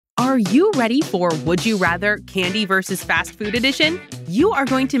Are you ready for Would You Rather Candy versus Fast Food Edition? You are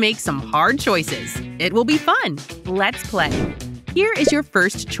going to make some hard choices. It will be fun. Let's play. Here is your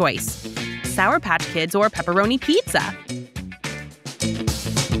first choice: Sour Patch Kids or pepperoni pizza.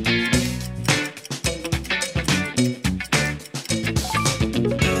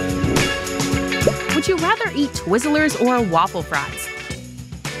 Would you rather eat Twizzlers or waffle fries?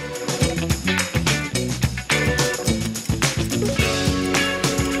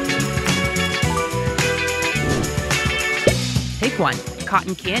 Pick one: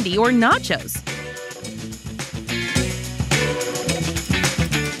 cotton candy or nachos.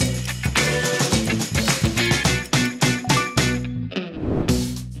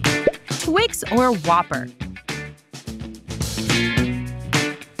 Twix or Whopper.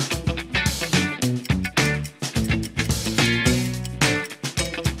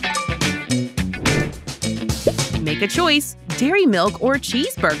 Make a choice: dairy milk or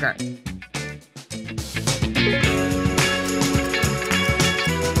cheeseburger.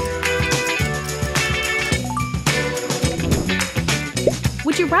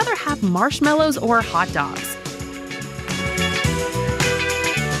 Would you rather have marshmallows or hot dogs?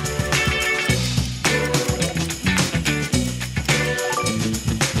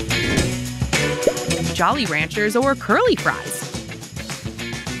 Jolly Ranchers or curly fries?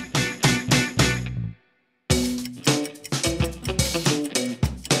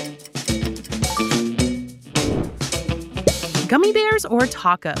 Gummy bears or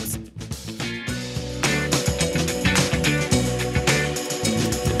tacos?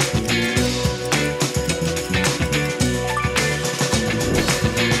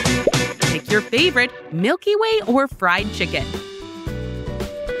 Pick your favorite: Milky Way or fried chicken?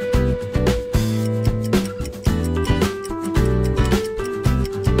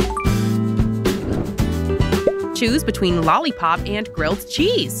 Choose between lollipop and grilled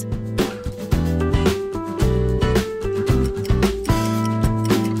cheese.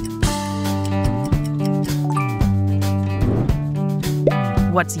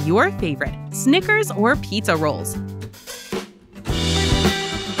 What's your favorite: Snickers or pizza rolls?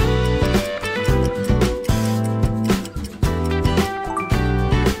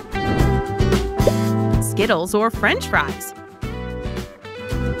 Skittles or French fries?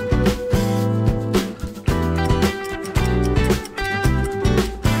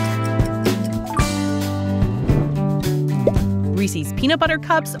 Reese's Peanut Butter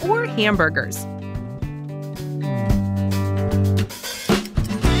Cups or hamburgers?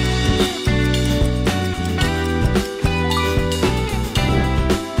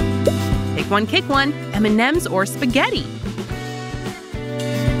 Pick one, kick one: M&M's or spaghetti?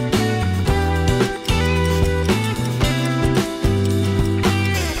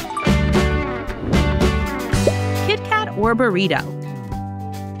 Kit Kat or burrito?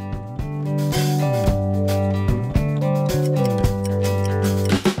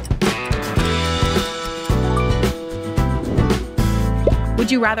 Would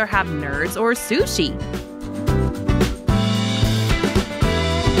you rather have Nerds or sushi?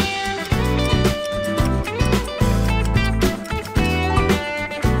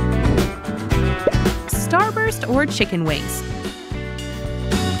 Starburst or chicken wings?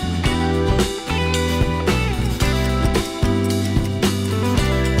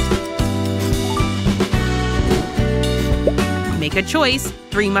 Make a choice: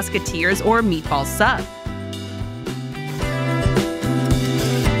 Three Musketeers or meatball sub?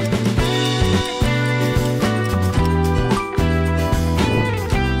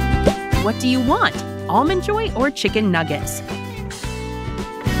 What do you want: Almond Joy or chicken nuggets?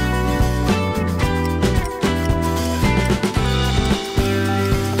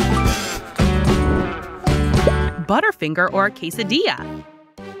 Butterfinger or quesadilla?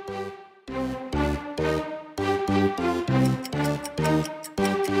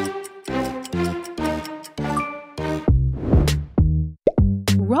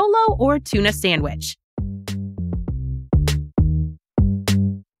 Rolo or tuna sandwich?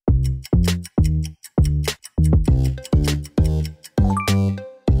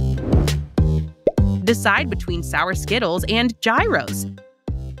 Decide between sour Skittles and gyros.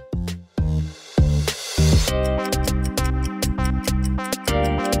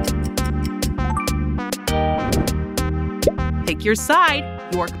 Pick your side: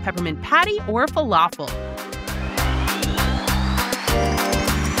 York peppermint patty or falafel?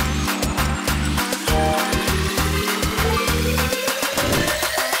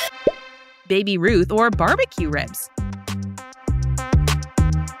 Baby Ruth or barbecue ribs?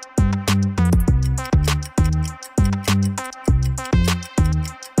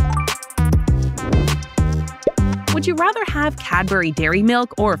 Would you rather have Cadbury Dairy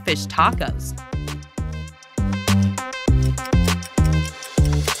Milk or fish tacos?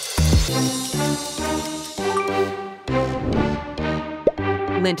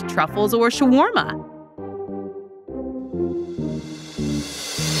 Lint truffles or shawarma?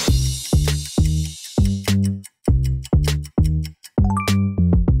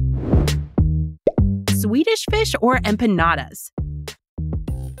 Swedish fish or empanadas?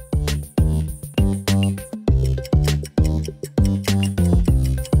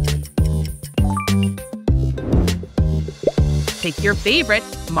 Pick your favorite,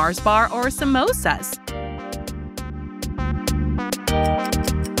 Mars bar or samosas?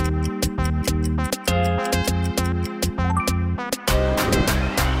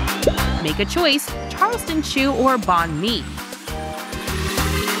 Make a choice, Charleston Chew or banh mi?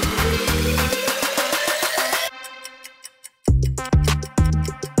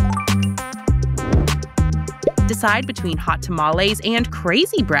 Decide between hot tamales and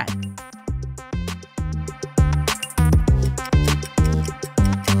crazy bread.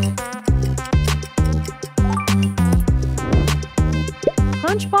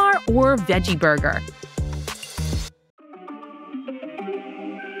 Crunch bar or veggie burger?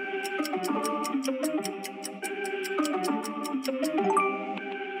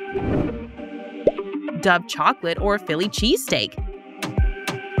 Dove chocolate or Philly cheesesteak?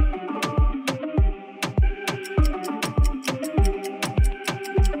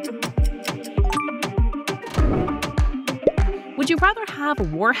 Would you rather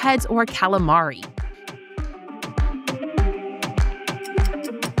have warheads or calamari?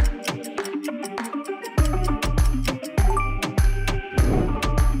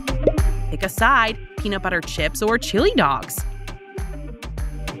 Pick a side, peanut butter chips or chili dogs?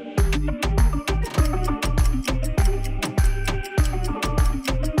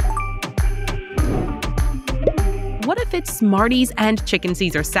 What if it's Smarties and chicken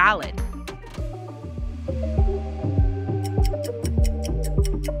Caesar salad?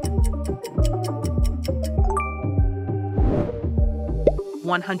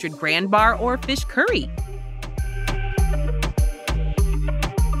 $100 Grand Bar or fish curry?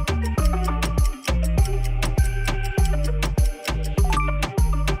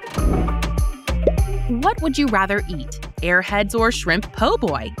 What would you rather eat, Airheads or shrimp po'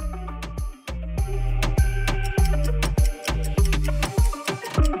 boy?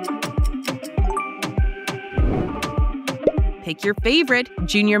 Pick your favorite,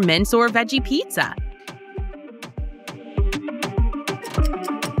 Junior Mints or veggie pizza?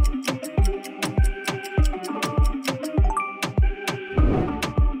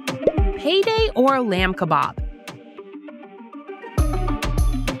 Payday or lamb kebab?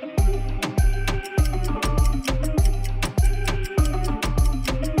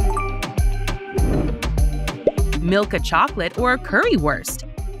 Milka chocolate or currywurst?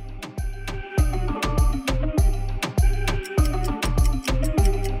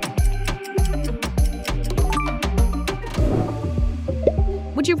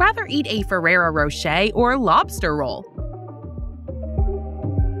 Would you rather eat a Ferrero Rocher or lobster roll?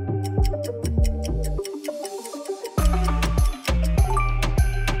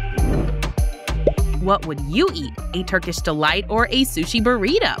 What would you eat, a Turkish delight or a sushi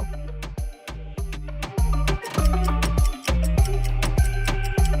burrito?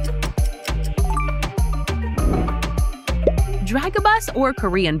 Dragabus or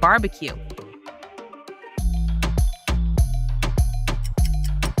Korean barbecue?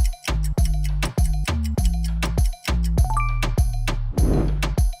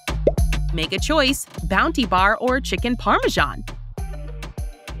 Make a choice, Bounty Bar or chicken parmesan?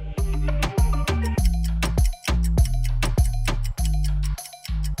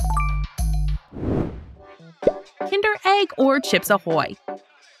 Kinder Egg or Chips Ahoy?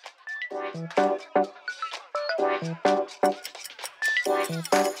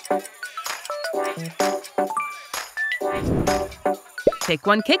 Pick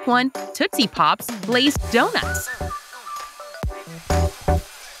one, kick one, Tootsie Pops, glazed donuts.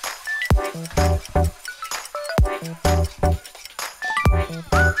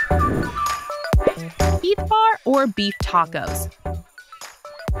 Beef bar or beef tacos?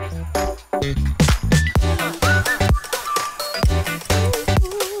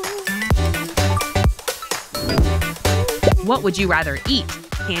 What would you rather eat,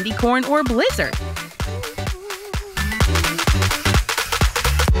 candy corn or Blizzard?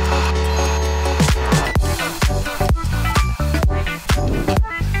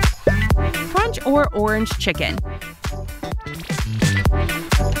 Crunch or orange chicken?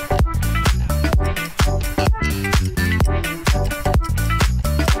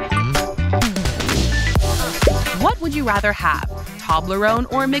 What What would you rather have, Toblerone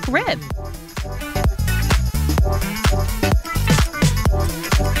or McRib?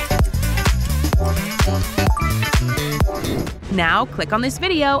 Now click on this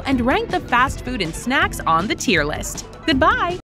video and rank the fast food and snacks on the tier list. Goodbye!